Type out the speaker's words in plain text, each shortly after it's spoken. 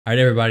All right,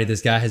 everybody,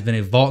 this guy has been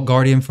a Vault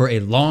Guardian for a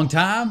long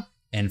time.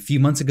 And a few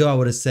months ago, I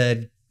would have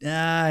said,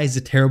 he's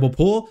a terrible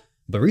pull.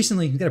 But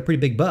recently, he's got a pretty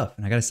big buff.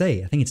 And I got to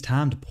say, I think it's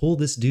time to pull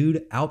this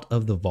dude out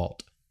of the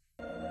vault.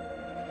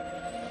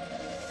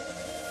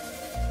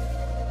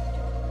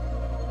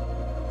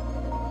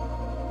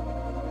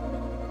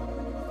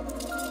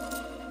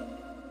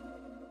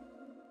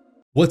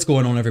 What's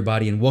going on,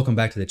 everybody, and welcome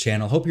back to the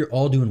channel. Hope you're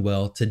all doing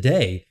well.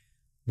 Today,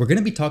 we're going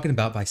to be talking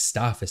about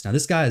Bystophus. Now,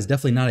 this guy is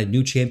definitely not a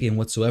new champion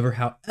whatsoever.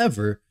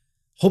 However,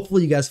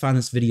 hopefully you guys find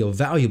this video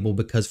valuable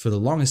because for the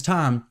longest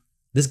time,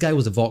 this guy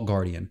was a Vault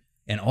Guardian.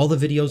 And all the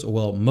videos, or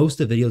well, most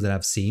of the videos that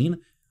I've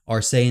seen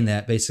are saying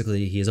that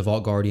basically he is a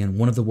Vault Guardian,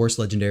 one of the worst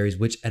legendaries,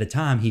 which at a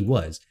time he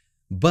was.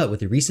 But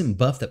with the recent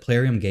buff that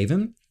Plarium gave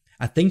him,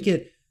 I think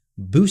it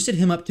boosted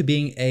him up to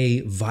being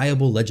a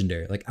viable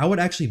legendary. Like, I would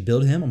actually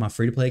build him on my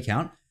free-to-play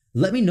account.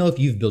 Let me know if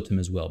you've built him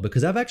as well,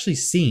 because I've actually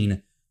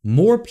seen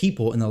more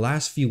people in the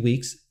last few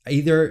weeks,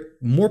 either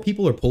more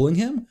people are pulling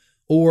him,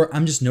 or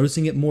I'm just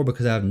noticing it more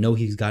because I know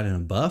he's gotten a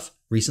buff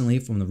recently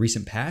from the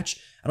recent patch.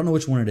 I don't know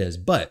which one it is,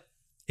 but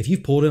if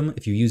you've pulled him,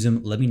 if you use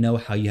him, let me know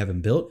how you have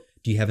him built.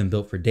 Do you have him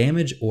built for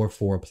damage or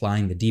for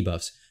applying the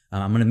debuffs?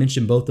 I'm going to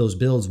mention both those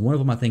builds. One of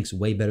them I think is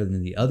way better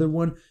than the other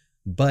one,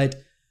 but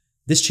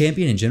this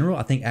champion in general,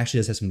 I think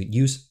actually does have some good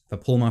use. If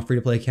I pull him off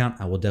free-to-play account,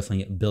 I will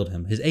definitely build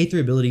him. His A3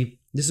 ability,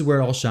 this is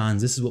where it all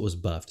shines. This is what was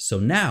buffed. So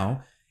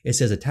now it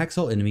says attacks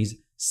all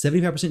enemies,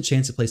 75%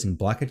 chance of placing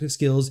block active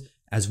skills,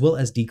 as well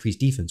as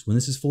decreased defense. When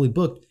this is fully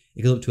booked,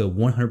 it goes up to a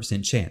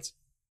 100% chance.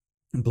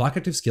 Block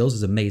active skills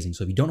is amazing.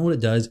 So if you don't know what it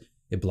does,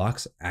 it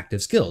blocks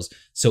active skills.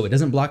 So it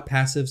doesn't block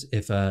passives.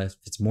 If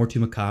it's more to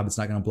Macabre, it's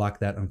not going to block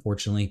that,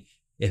 unfortunately.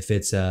 If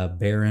it's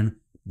Baron,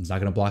 it's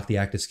not going to block the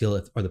active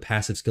skill or the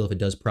passive skill if it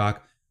does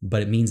proc.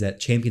 But it means that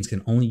champions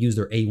can only use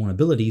their A1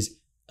 abilities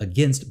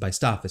against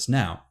Bystophus.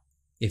 Now,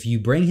 if you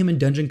bring him in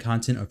dungeon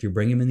content, or if you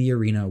bring him in the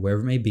arena, or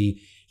wherever it may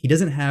be, he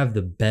doesn't have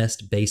the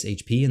best base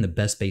HP and the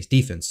best base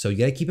defense. So you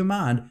got to keep in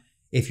mind,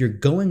 if you're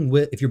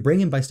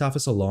bringing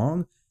Bystophus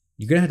along,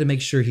 you're going to have to make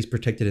sure he's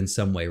protected in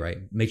some way, right?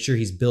 Make sure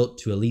he's built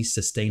to at least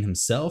sustain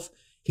himself.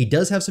 He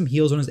does have some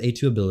heals on his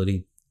A2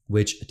 ability,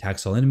 which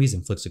attacks all enemies,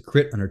 inflicts a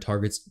crit under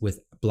targets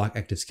with block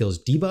active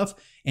skills debuff,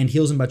 and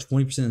heals him by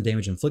 20% of the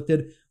damage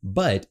inflicted.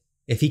 But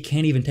if he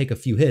can't even take a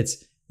few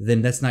hits,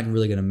 then that's not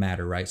really going to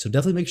matter, right? So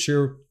definitely make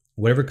sure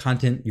whatever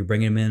content you're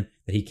bringing him in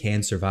that he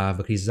can survive,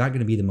 because he's not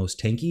going to be the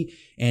most tanky.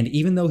 And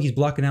even though he's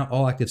blocking out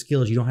all active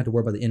skills, you don't have to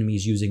worry about the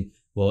enemies using,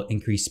 well,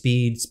 increased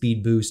speed,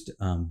 speed boost,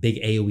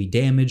 big AoE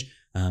damage,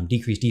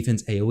 decreased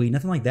defense AoE,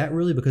 nothing like that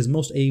really, because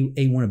most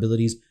A1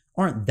 abilities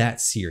aren't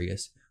that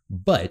serious.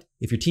 But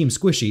if your team's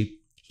squishy,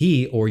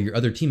 he or your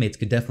other teammates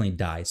could definitely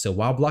die. So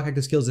while block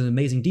active skills is an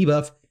amazing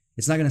debuff,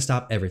 it's not going to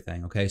stop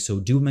everything, okay? So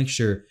do make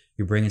sure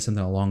you're bringing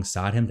something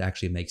alongside him to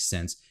actually make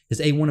sense.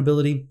 His A1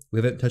 ability, we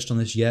haven't touched on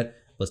this yet.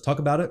 Let's talk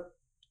about it.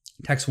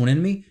 Attacks one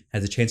enemy,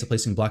 has a chance of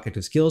placing block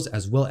active skills,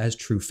 as well as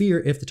true fear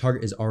if the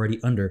target is already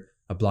under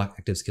a block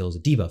active skills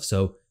debuff.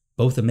 So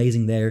both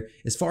amazing there.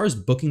 As far as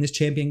booking this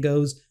champion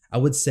goes, I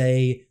would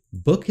say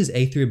book his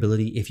A3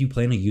 ability if you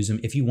plan to use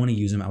him. If you want to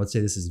use him, I would say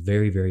this is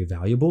very, very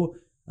valuable.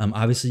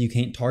 Obviously, you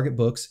can't target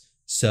books.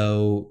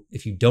 So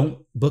if you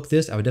don't book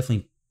this, I would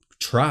definitely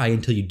try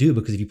until you do,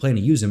 because if you plan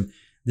to use him,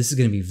 this is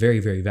going to be very,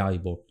 very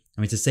valuable.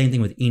 I mean, it's the same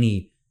thing with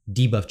any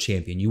debuff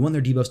champion. You want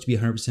their debuffs to be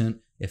 100%.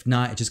 If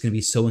not, it's just going to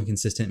be so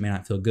inconsistent, it may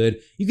not feel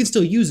good. You can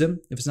still use them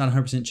if it's not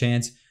 100%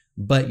 chance,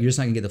 but you're just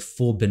not going to get the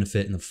full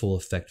benefit and the full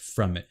effect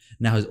from it.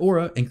 Now, his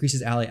aura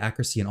increases ally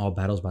accuracy in all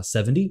battles by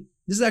 70.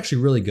 This is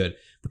actually really good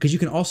because you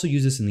can also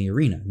use this in the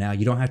arena. Now,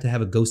 you don't have to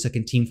have a go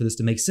second team for this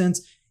to make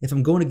sense. If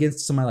I'm going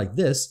against somebody like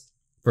this,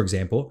 for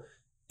example,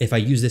 if I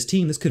use this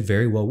team, this could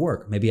very well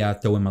work. Maybe I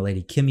throw in my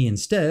Lady Kimmy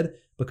instead,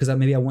 because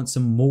maybe I want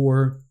some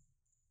more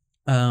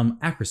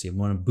accuracy. I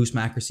want to boost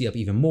my accuracy up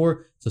even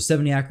more. So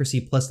 70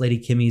 accuracy plus Lady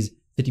Kimmy's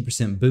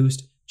 50%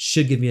 boost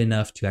should give me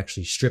enough to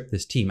actually strip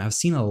this team. I've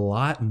seen a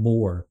lot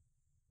more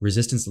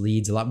resistance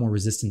leads, a lot more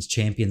resistance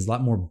champions, a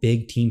lot more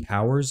big team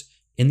powers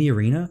in the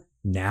arena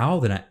now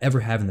than I ever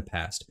have in the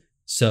past.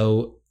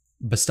 So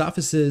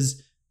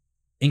Bystophus's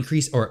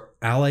increase or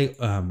ally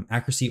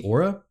accuracy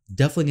aura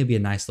definitely gonna be a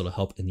nice little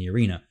help in the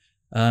arena.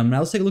 Now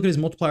let's take a look at his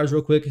multipliers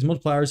real quick. His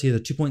multipliers, he has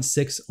a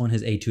 2.6 on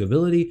his A2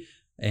 ability,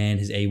 and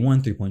his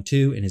A1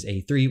 3.2, and his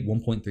A3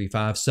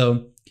 1.35.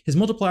 So his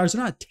multipliers are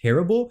not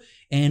terrible,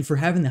 and for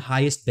having the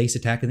highest base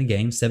attack in the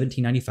game,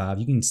 1795,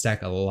 you can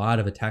stack a lot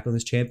of attack on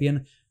this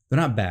champion. They're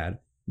not bad.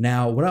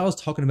 Now, what I was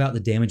talking about, the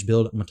damage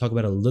build, I'm gonna talk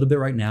about it a little bit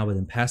right now, but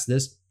then past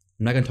this,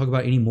 I'm not gonna talk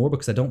about it anymore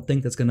because I don't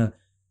think that's gonna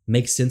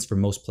make sense for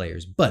most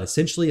players. But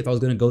essentially, if I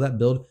was gonna go that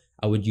build,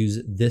 I would use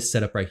this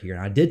setup right here.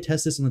 And I did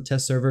test this on the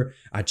test server.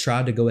 I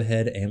tried to go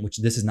ahead and, which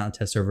this is not a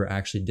test server, I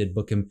actually did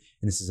book him,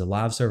 and this is a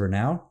live server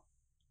now.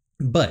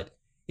 But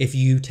if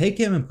you take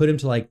him and put him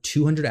to like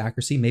 200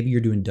 accuracy, maybe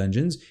you're doing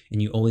dungeons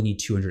and you only need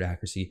 200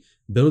 accuracy,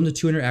 build him to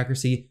 200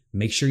 accuracy,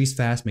 make sure he's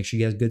fast, make sure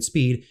he has good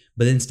speed,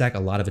 but then stack a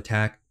lot of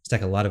attack,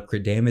 stack a lot of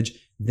crit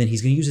damage. Then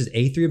he's going to use his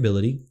A3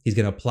 ability. He's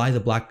going to apply the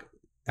block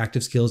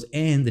active skills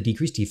and the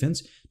decreased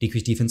defense.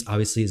 Decreased defense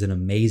obviously is an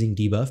amazing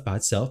debuff by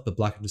itself, but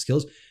block active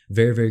skills,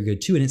 very, very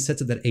good too. And it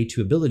sets up that A2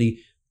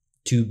 ability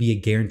to be a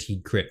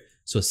guaranteed crit.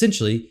 So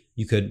essentially,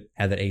 you could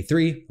have that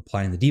A3,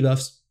 applying the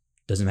debuffs.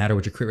 Doesn't matter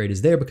what your crit rate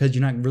is there because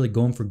you're not really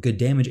going for good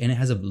damage and it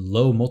has a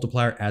low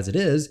multiplier as it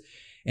is.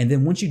 And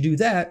then once you do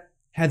that,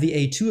 have the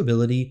A2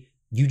 ability,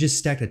 you just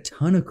stacked a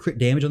ton of crit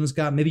damage on this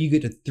guy. Maybe you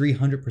get to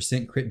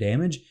 300% crit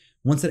damage.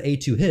 Once that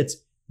A2 hits,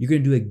 you're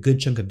going to do a good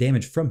chunk of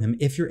damage from him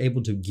if you're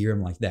able to gear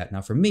him like that.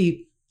 Now for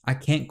me, I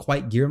can't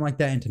quite gear him like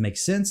that and to make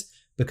sense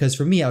because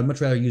for me, I would much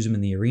rather use him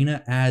in the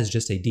arena as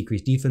just a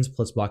decreased defense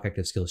plus block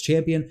active skills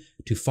champion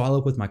to follow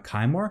up with my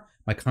Kymar.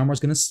 My Kymar's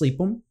going to sleep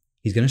him.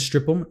 He's going to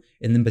strip them,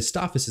 and then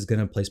Bystophus is going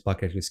to place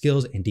block active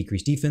skills and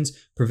decrease defense,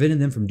 preventing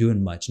them from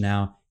doing much.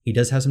 Now, he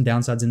does have some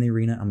downsides in the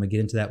arena. I'm going to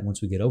get into that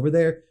once we get over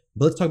there,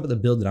 but let's talk about the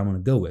build that I'm going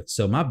to go with.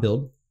 So my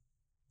build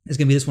is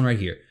going to be this one right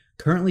here.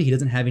 Currently, he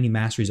doesn't have any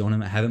masteries on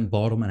him. I haven't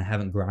bought him, and I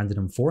haven't grinded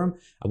him for him.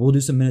 I will do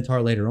some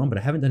Minotaur later on, but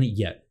I haven't done it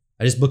yet.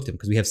 I just booked him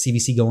because we have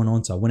CVC going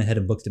on, so I went ahead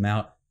and booked him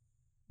out.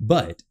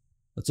 But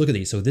let's look at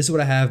these. So this is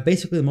what I have.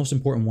 Basically, the most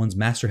important ones,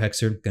 Master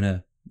Hexer, going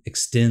to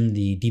extend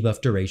the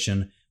debuff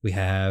duration. We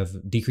have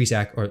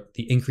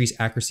the increased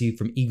accuracy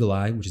from Eagle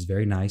Eye, which is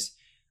very nice.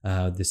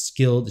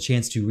 The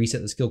chance to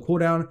reset the skill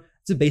cooldown.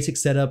 It's a basic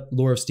setup,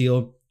 Lore of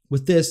Steel.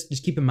 With this,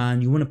 just keep in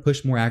mind, you want to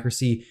push more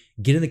accuracy.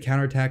 Getting the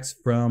counterattacks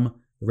from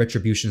the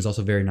Retribution is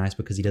also very nice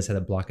because he does have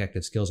the block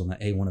active skills on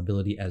that A1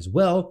 ability as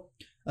well.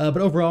 But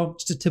overall,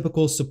 just a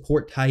typical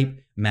support type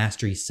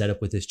mastery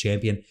setup with this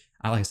champion.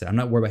 Like I said, I'm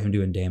not worried about him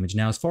doing damage.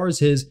 Now, as far as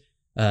his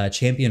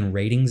champion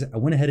ratings, I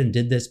went ahead and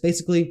did this.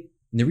 Basically,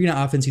 in the arena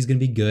offense, he's going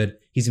to be good.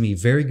 He's going to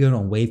be very good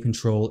on wave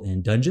control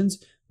and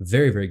dungeons.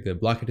 Very, very good.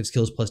 Block active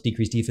skills plus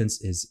decreased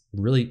defense is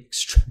really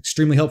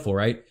extremely helpful,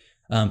 right?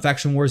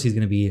 Faction Wars, he's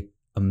going to be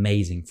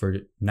amazing. For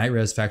Night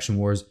Res Faction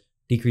Wars,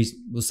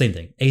 well, same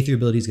thing. A3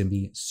 ability is going to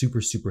be super,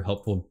 super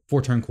helpful.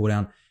 4-turn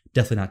cooldown,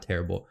 definitely not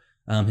terrible.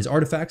 His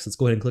artifacts, let's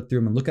go ahead and click through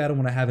them and look at them,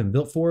 what I have him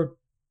built for.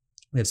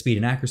 We have speed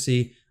and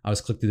accuracy. I'll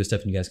just click through this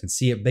stuff and you guys can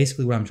see it.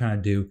 Basically, what I'm trying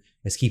to do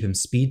is keep him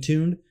speed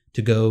tuned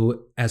to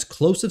go as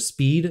close of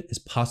speed as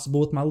possible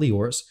with my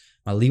Leors.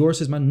 My Leors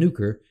is my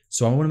nuker,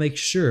 so I want to make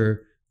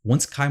sure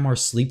once Kymar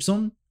sleeps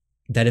them,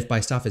 that if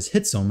Bystophus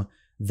hits them,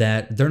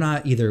 that they're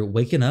not either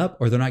waking up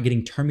or they're not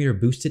getting turn meter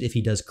boosted if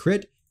he does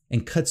crit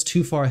and cuts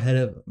too far ahead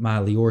of my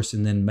Leors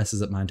and then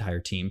messes up my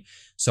entire team.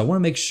 So I want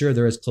to make sure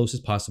they're as close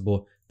as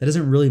possible. That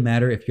doesn't really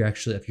matter if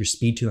you're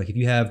speed tuned, like if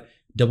you have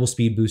double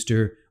speed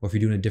booster or if you're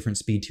doing a different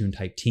speed tune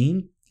type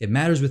team. It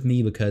matters with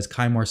me because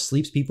Kymar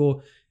sleeps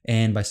people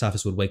and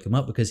Bystophus would wake him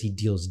up because he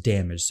deals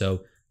damage.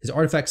 So his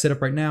artifact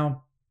setup right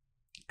now,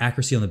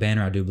 accuracy on the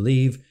banner, I do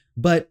believe.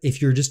 But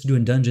if you're just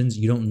doing dungeons,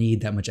 you don't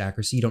need that much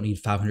accuracy. You don't need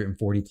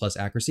 540 plus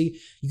accuracy.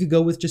 You could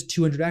go with just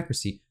 200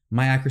 accuracy.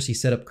 My accuracy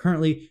setup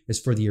currently is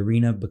for the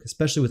arena, but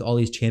especially with all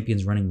these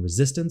champions running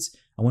resistance,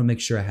 I want to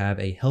make sure I have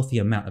a healthy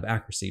amount of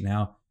accuracy.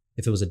 Now,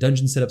 if it was a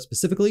dungeon setup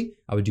specifically,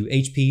 I would do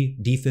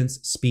HP, defense,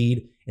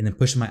 speed, and then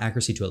push my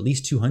accuracy to at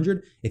least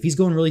 200. If he's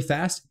going really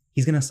fast,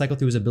 he's going to cycle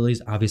through his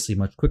abilities obviously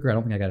much quicker. I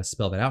don't think I got to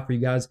spell that out for you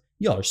guys.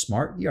 Y'all are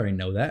smart. You already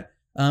know that.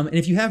 And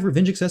if you have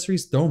revenge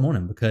accessories, throw them on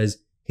him because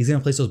he's going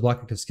to place those block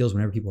active skills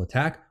whenever people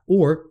attack,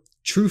 or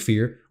True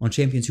Fear on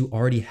champions who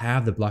already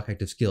have the block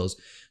active skills.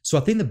 So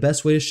I think the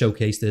best way to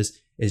showcase this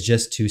is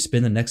just to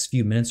spend the next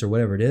few minutes or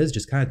whatever it is,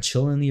 just kind of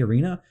chilling in the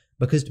arena,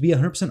 because to be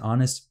 100%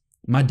 honest,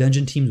 my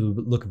dungeon teams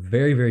would look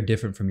very, very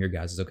different from your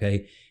guys',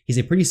 okay? He's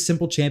a pretty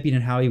simple champion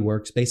in how he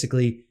works.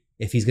 Basically,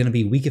 if he's going to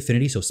be weak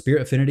affinity, so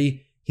spirit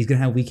affinity, he's going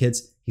to have weak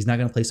hits. He's not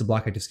going to place the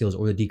block active skills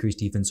or the decreased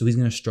defense, so he's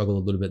going to struggle a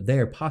little bit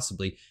there,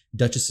 possibly.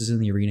 Duchess is in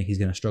the arena, he's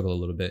going to struggle a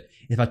little bit.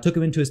 If I took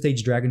him into a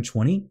stage Dragon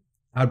 20,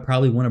 I'd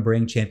probably want to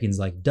bring champions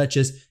like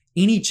Duchess,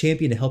 any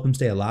champion to help him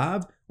stay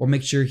alive, or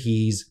make sure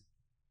he's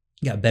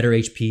got better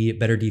HP,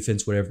 better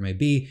defense, whatever it may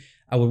be.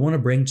 I would want to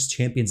bring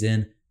champions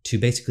in to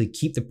basically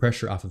keep the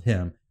pressure off of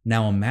him.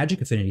 Now, on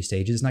magic affinity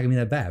stages, it's not going to be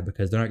that bad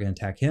because they're not going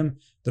to attack him.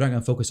 They're not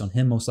going to focus on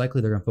him, most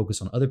likely. They're going to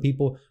focus on other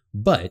people.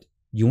 But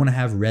you want to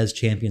have res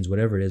champions,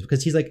 whatever it is,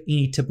 because he's like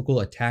any typical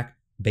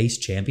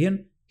attack-based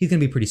champion. He's going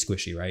to be pretty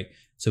squishy, right?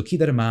 So keep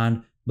that in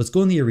mind. Let's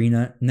go in the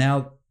arena.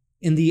 Now,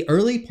 in the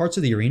early parts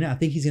of the arena, I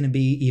think he's going to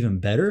be even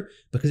better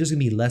because there's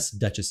going to be less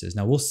Duchesses.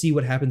 Now, we'll see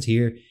what happens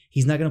here.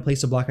 He's not going to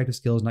place the block active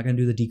skills, not going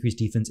to do the decreased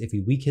defense if he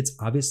weak hits,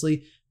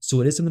 obviously. So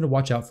it is something to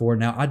watch out for.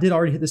 Now, I did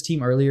already hit this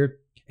team earlier,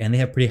 and they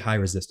have pretty high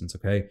resistance,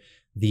 okay?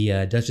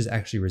 The Duchess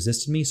actually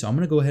resisted me, so I'm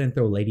going to go ahead and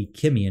throw Lady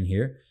Kimmy in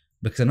here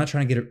because I'm not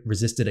trying to get it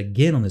resisted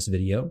again on this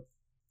video.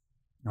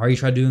 I already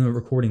tried doing the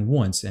recording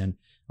once, and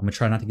I'm going to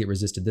try not to get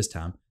resisted this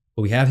time.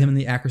 But we have him in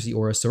the accuracy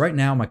aura. So right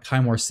now, my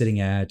Kymar's sitting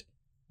at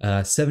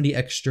 70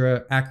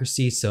 extra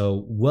accuracy,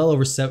 so well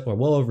over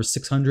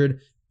 600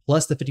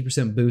 plus the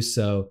 50% boost.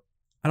 So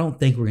I don't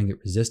think we're gonna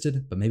get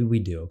resisted, but maybe we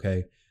do.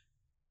 Okay,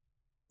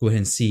 go ahead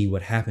and see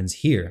what happens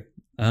here.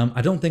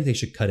 I don't think they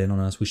should cut in on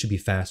us. We should be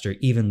faster,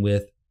 even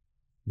with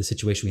the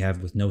situation we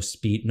have with no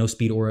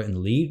speed aura in the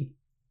lead.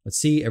 Let's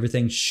see,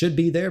 everything should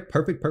be there.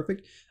 Perfect,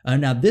 perfect.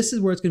 Now this is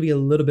where it's going to be a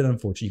little bit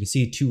unfortunate. You can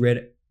see 2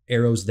 red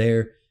arrows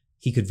there.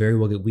 He could very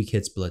well get weak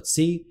hits, but let's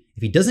see.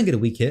 If he doesn't get a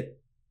weak hit,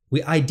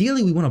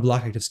 ideally we want to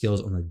block active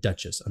skills on the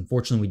Duchess.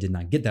 Unfortunately, we did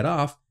not get that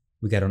off.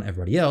 We got it on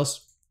everybody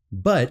else,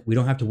 but we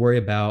don't have to worry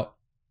about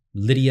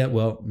Lydia.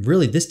 Well,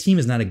 really, this team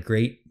is not a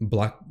great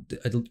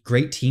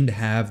team to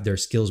have their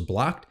skills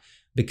blocked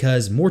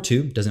because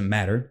Mortu doesn't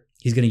matter.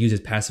 He's going to use his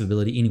passive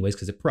ability anyways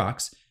because it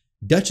procs.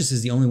 Duchess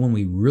is the only one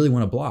we really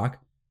want to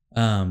block.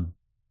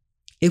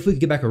 If we could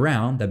get back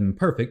around, that'd been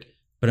perfect.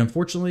 But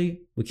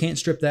unfortunately, we can't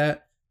strip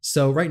that.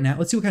 So right now,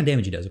 let's see what kind of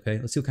damage he does, okay?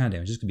 Let's see what kind of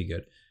damage. This could be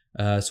good.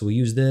 So we'll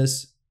use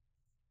this.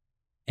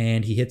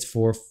 And he hits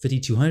for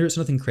 5,200,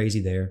 so nothing crazy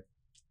there.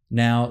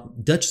 Now,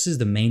 Duchess is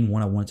the main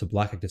one I want to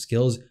block active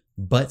skills.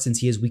 But since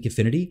he has weak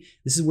affinity,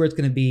 this is where it's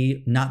going to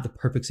be not the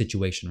perfect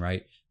situation,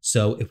 right?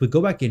 So if we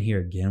go back in here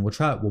again, we'll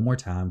try it one more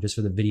time just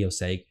for the video's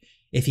sake.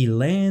 If he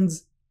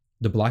lands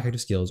the block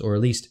active skills, or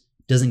at least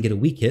doesn't get a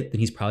weak hit, then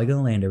he's probably going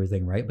to land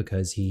everything, right?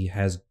 Because he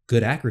has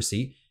good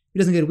accuracy. If he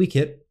doesn't get a weak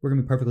hit, we're going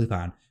to be perfectly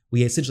fine.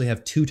 We essentially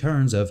have 2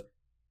 turns of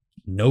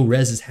no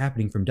res is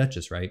happening from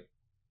Duchess, right?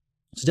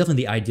 So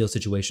definitely the ideal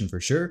situation for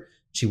sure.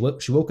 She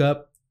woke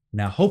up.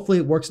 Now, hopefully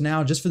it works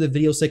now. Just for the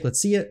video's sake, let's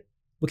see it.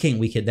 We can't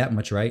weak hit that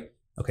much, right?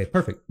 Okay,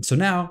 perfect. So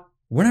now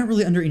we're not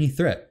really under any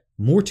threat.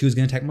 Mortu is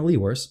going to attack my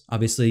Leors.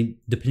 Obviously,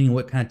 depending on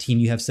what kind of team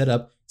you have set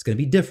up, it's going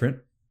to be different.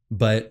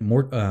 But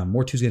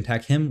Mortu is going to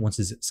attack him once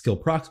his skill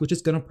procs, which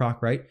is going to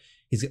proc, right?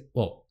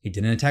 Well, he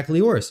didn't attack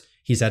Leors.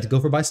 He's had to go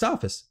for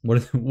Bystophus.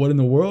 What in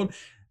the world?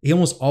 He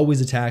almost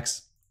always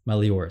attacks my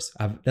Leors.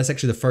 That's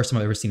actually the first time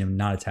I've ever seen him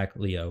not attack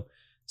Leo.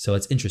 So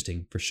it's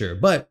interesting for sure.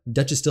 But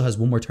Duchess still has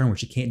one more turn where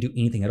she can't do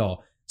anything at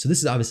all. So this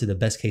is obviously the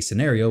best case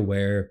scenario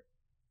where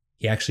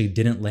he actually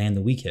didn't land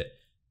the weak hit.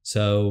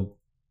 So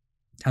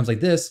times like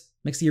this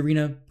makes the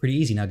arena pretty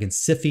easy. Now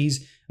against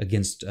Siphies,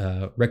 against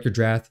Rector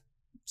Drath,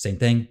 same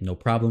thing, no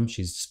problem.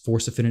 She's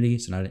force affinity,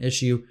 so not an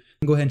issue.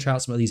 Go ahead and try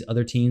out some of these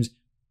other teams.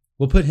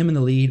 We'll put him in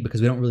the lead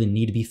because we don't really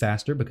need to be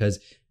faster because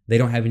they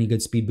don't have any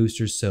good speed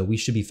boosters, so we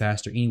should be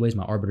faster anyways.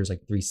 My Arbiter's like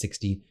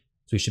 360,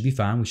 so we should be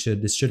fine.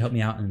 This should help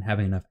me out in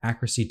having enough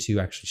accuracy to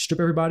actually strip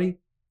everybody.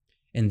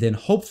 And then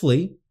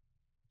hopefully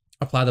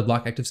apply the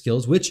block active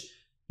skills, which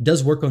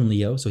does work on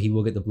Leo, so he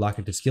will get the block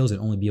active skills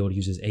and only be able to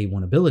use his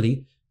A1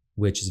 ability,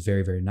 which is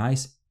very, very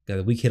nice. Got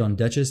a weak hit on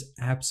Duchess.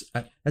 That's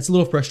a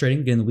little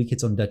frustrating, getting the weak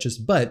hits on Duchess,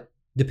 but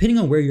depending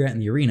on where you're at in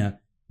the arena,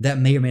 that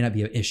may or may not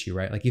be an issue,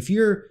 right? Like if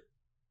you're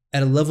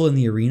at a level in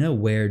the arena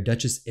where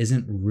Duchess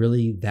isn't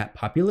really that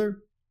popular,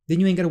 then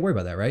you ain't got to worry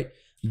about that, right?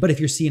 But if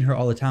you're seeing her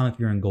all the time, if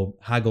you're in gold,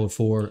 high gold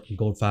 4,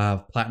 gold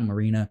 5, platinum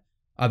arena,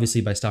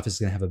 obviously Bystophus is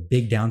going to have a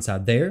big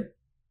downside there.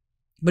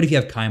 But if you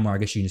have Kymar, I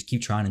guess you can just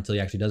keep trying until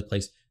he actually does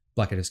place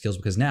block active skills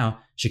because now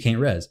she can't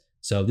res.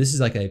 So this is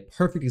like a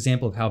perfect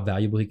example of how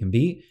valuable he can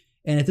be.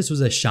 And if this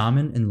was a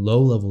shaman in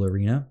low level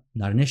arena,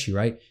 not an issue,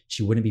 right?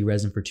 She wouldn't be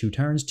resing for 2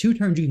 turns. 2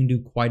 turns, you can do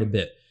quite a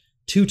bit.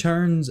 2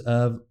 turns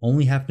of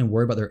only having to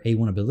worry about their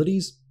A1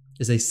 abilities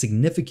is a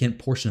significant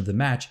portion of the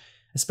match,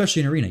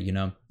 especially in arena, you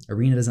know.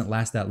 Arena doesn't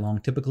last that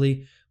long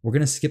typically. We're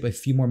going to skip a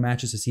few more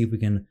matches to see if we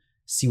can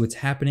see what's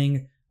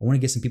happening. I want to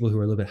get some people who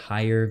are a little bit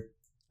higher,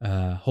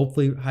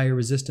 hopefully higher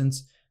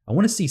resistance. I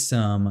want to see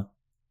some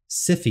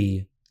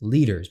Siphi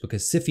leaders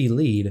because Siphi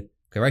lead,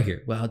 okay, right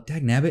here. Well,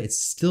 dagnabbit, it's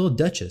still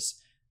Duchess.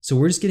 So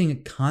we're just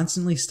getting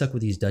constantly stuck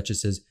with these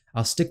Duchesses.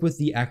 I'll stick with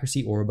the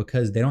accuracy aura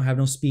because they don't have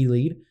no speed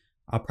lead.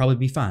 I'll probably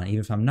be fine. Even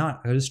if I'm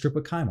not, I'll just strip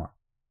with Kymar.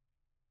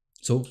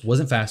 So it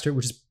wasn't faster,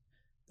 which is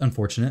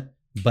unfortunate,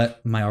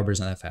 but my Arbiter's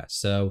not that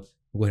fast. So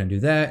we'll go ahead and do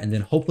that. And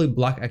then hopefully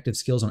block active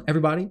skills on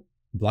everybody.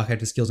 Block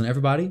active skills on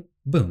everybody.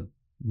 Boom.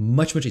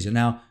 Much, much easier.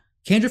 Now,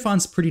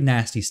 Kandrofon's pretty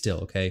nasty still,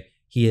 okay?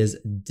 He is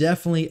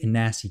definitely a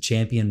nasty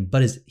champion,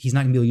 but he's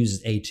not going to be able to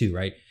use his A2,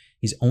 right?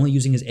 He's only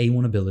using his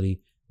A1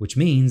 ability, which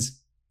means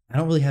I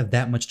don't really have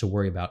that much to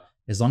worry about.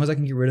 As long as I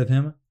can get rid of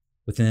him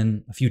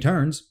within a few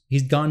turns,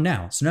 he's gone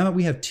now. So now that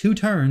we have 2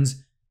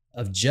 turns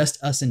of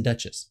just us and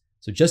Duchess.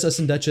 So just us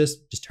and Duchess,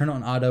 just turn it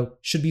on auto,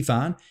 should be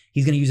fine.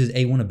 He's going to use his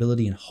A1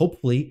 ability and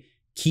hopefully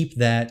keep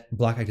that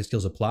block active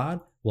skills applied.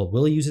 Well,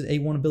 will he use his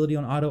A1 ability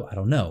on auto? I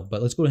don't know,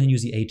 but let's go ahead and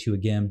use the A2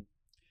 again.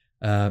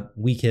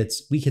 Weak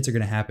hits are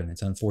going to happen.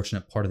 It's an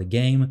unfortunate part of the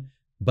game,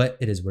 but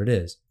it is what it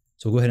is.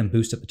 So we'll go ahead and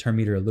boost up the turn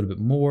meter a little bit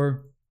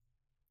more.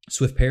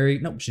 Swift parry.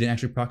 Nope, she didn't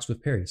actually proc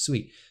Swift parry.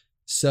 Sweet.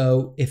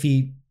 So if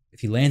he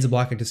lands a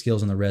block active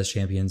skills on the res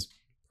champions,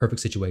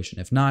 perfect situation.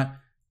 If not,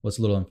 well, it's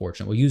a little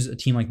unfortunate. We'll use a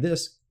team like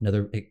this,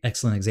 another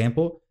excellent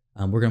example.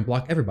 We're going to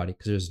block everybody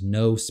because there's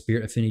no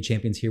Spirit Affinity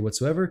champions here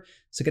whatsoever,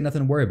 so got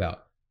nothing to worry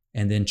about.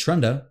 And then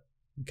Trunda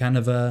kind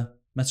of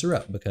mess her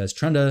up because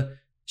Trunda,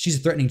 she's a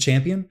threatening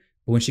champion,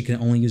 but when she can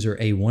only use her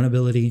A1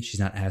 ability, she's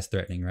not as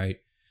threatening,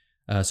 right?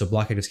 So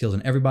block active skills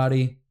on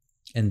everybody,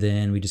 and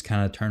then we just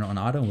kind of turn it on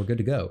auto and we're good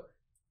to go.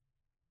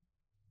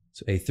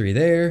 So A3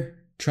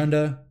 there,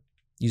 Trunda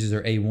uses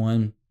her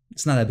A1.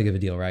 It's not that big of a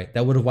deal, right?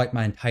 That would have wiped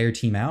my entire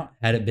team out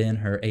had it been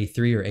her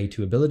A3 or A2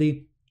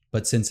 ability,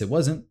 but since it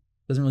wasn't,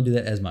 Doesn't really do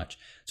that as much.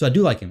 So I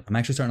do like him. I'm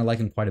actually starting to like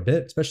him quite a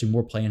bit, especially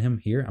more playing him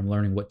here. I'm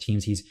learning what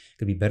teams he's going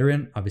to be better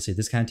in. Obviously,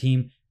 this kind of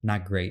team,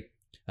 not great.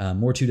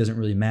 More 2 doesn't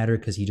really matter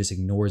because he just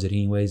ignores it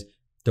anyways,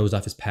 throws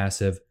off his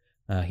passive.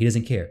 He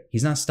doesn't care.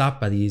 He's not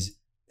stopped by these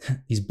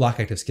block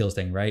active skills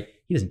thing, right?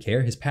 He doesn't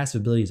care. His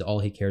passive ability is all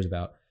he cares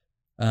about.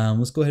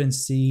 Let's go ahead and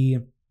see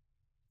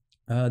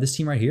this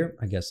team right here,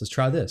 I guess. Let's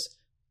try this.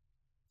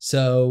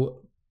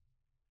 So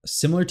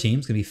similar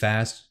teams, going to be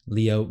fast.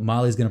 Leo,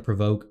 Molly's going to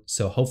provoke.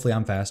 So hopefully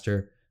I'm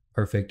faster.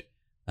 Perfect.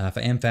 If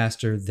I am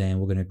faster, then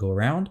we're going to go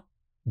around.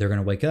 They're going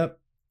to wake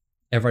up.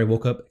 Everybody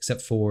woke up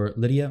except for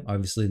Lydia.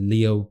 Obviously,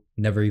 Leo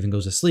never even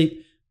goes to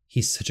sleep.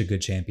 He's such a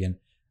good champion.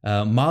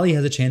 Molly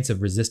has a chance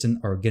of resisting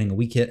or getting a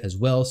weak hit as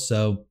well.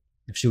 So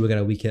if she would have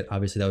got a weak hit,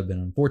 obviously that would have been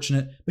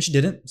unfortunate, but she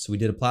didn't. So we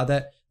did apply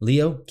that.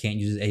 Leo can't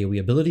use his AoE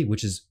ability,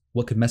 which is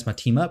what could mess my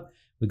team up.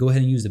 We go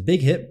ahead and use the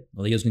big hit.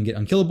 Leo's going to get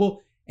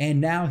unkillable. And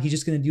now he's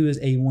just going to do his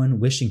A1,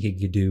 wishing he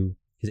could do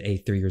his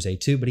A3 or his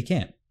A2, but he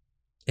can't.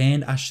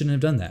 And I shouldn't have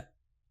done that.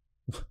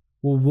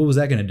 Well, what was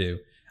that going to do?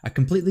 I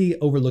completely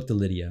overlooked the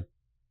Lydia,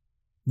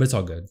 but it's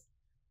all good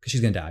because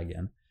she's going to die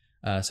again.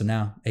 So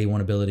now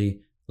A1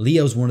 ability.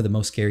 Leo's one of the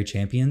most scary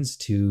champions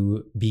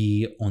to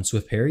be on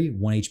Swift Parry,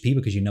 1 HP,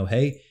 because you know,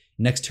 hey,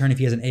 next turn if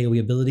he has an AoE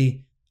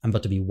ability, I'm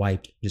about to be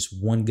wiped.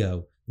 Just one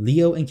go.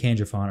 Leo and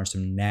Kandrafon are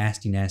some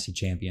nasty, nasty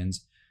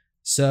champions.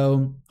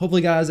 So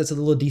hopefully, guys, that's a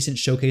little decent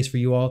showcase for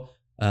you all.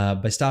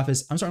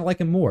 Bystophus, I'm starting to like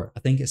him more. I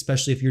think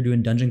especially if you're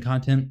doing dungeon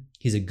content,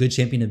 he's a good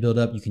champion to build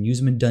up. You can use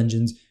him in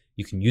dungeons.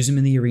 You can use him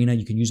in the arena.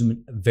 You can use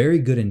him very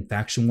good in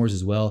Faction Wars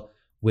as well,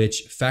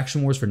 which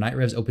Faction Wars for Night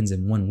Revs opens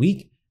in 1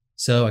 week.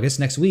 So I guess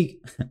next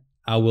week,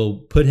 I will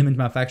put him into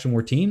my Faction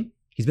War team.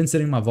 He's been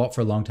sitting in my vault for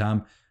a long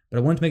time, but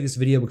I wanted to make this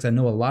video because I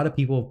know a lot of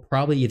people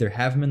probably either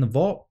have him in the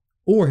vault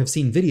or have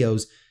seen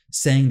videos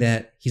saying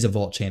that he's a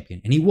vault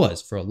champion, and he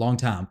was for a long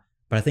time,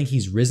 but I think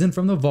he's risen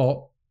from the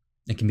vault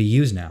and can be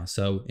used now.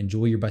 So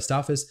enjoy your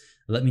Bystophus.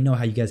 Let me know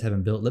how you guys have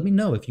him built. Let me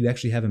know if you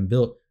actually have him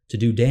built to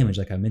do damage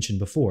like I mentioned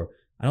before.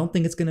 I don't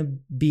think it's going to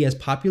be as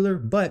popular,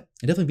 but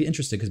I'd definitely be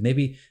interested because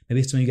maybe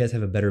some of you guys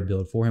have a better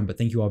build for him. But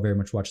thank you all very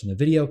much for watching the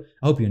video.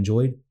 I hope you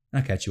enjoyed,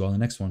 and I'll catch you all in the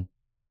next one.